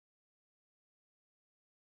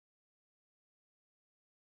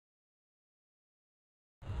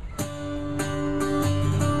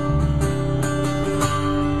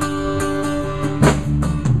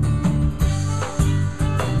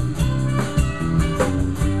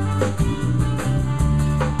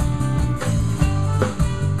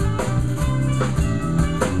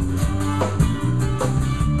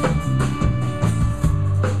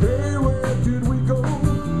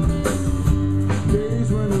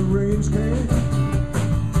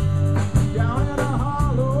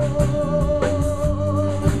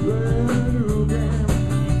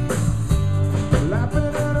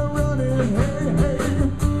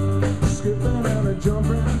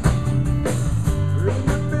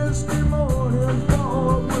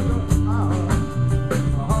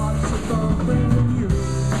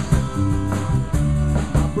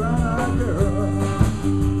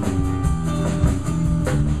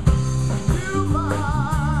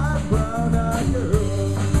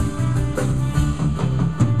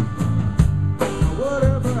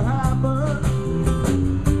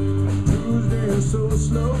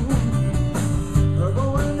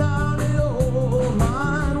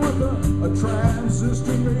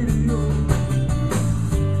transistor radio,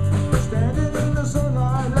 standing in the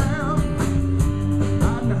sunlight lamp,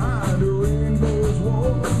 hiding behind a rainbow's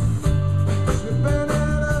wall, slipping in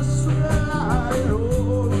a slide,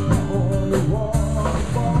 oh, on the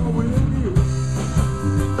waterfall with you,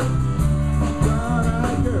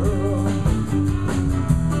 brown-eyed girl.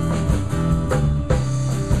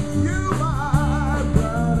 You, my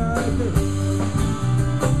brown-eyed girl.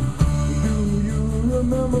 Do you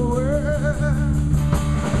remember where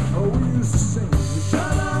we used to sing?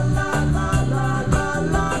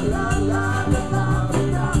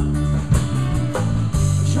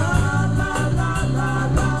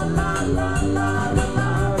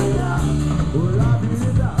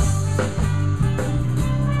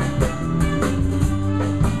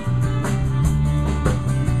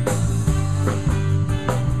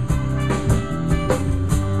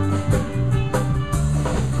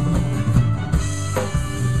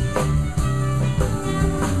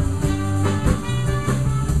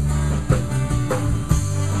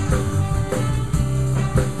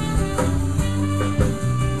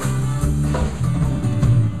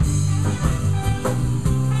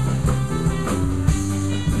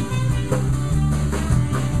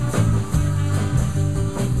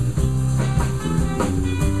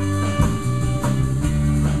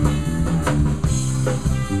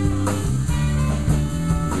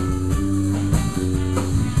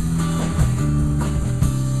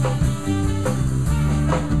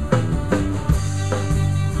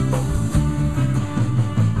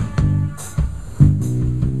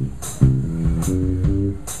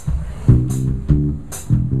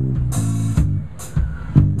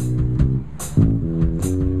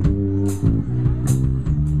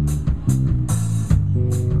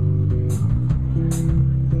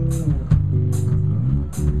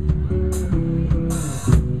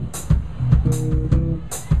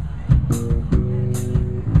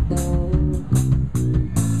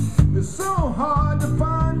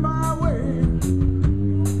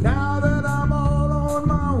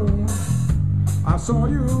 Saw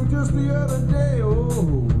you just the other day,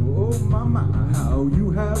 oh my, how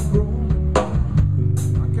you have grown.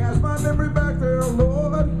 I cast my memory back there,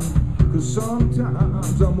 Lord, 'cause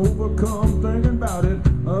sometimes I'm overcome thinking about it.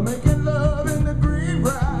 Making love in the green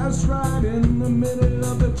grass right in the middle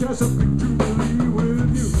of the Chesapeake Jubilee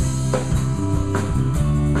with you,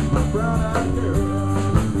 my brown-eyed girl.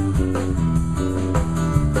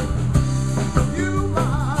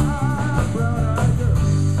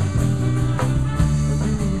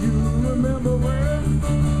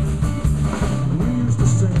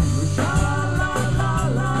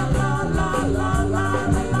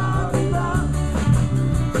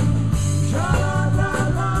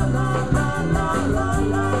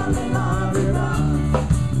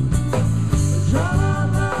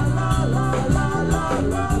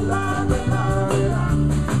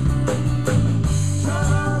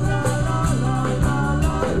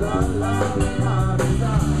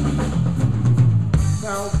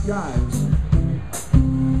 Guys,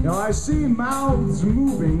 now I see mouths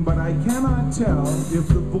moving, but I cannot tell if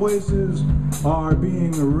the voices are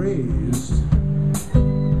being raised.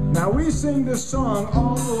 Now we sing this song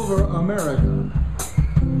all over America,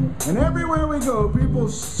 and everywhere we go, people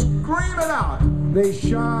scream it out. They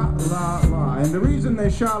sha-la-la, and the reason they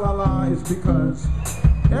sha-la-la is because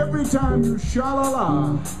every time you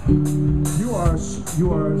sha-la-la, you are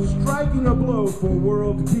striking a blow for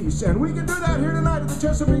world peace. And we can do that here tonight at the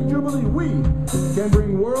Chesapeake Jubilee. We can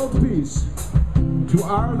bring world peace to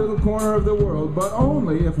our little corner of the world, but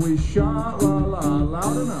only if we sha-la-la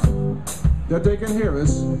loud enough that they can hear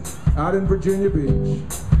us out in Virginia Beach,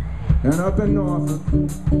 and up in Norfolk,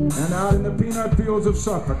 and out in the peanut fields of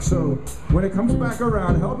Suffolk. So when it comes back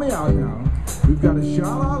around, help me out now. We've got a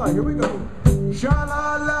sha-la-la. Here we go.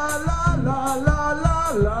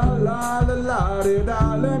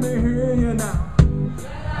 Sha-la-la-la-la-la-la-la-la-la-la-la-da. Let me hear you now.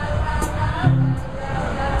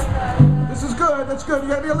 This is good. That's good. You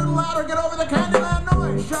gotta be a little louder. Get over the Candyland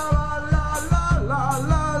noise.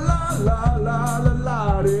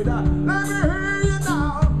 Sha-la-la-la-la-la-la-la-la-la-la-da. Let me hear you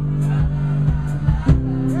now.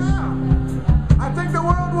 Yeah. I think the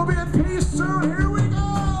world will be at peace soon. Here we go.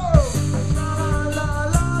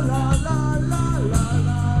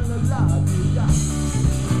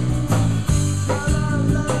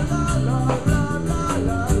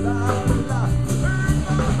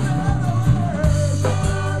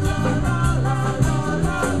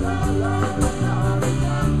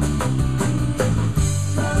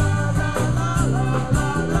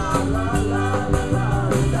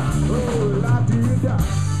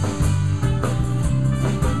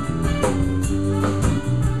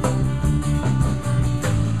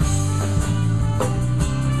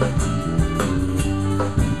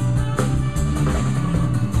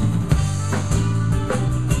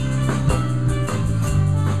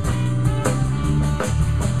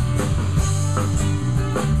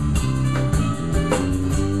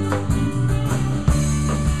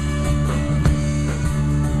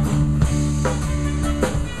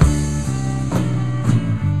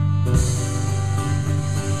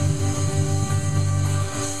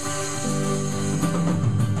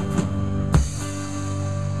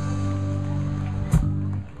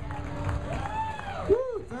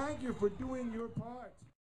 Thank you for doing your part.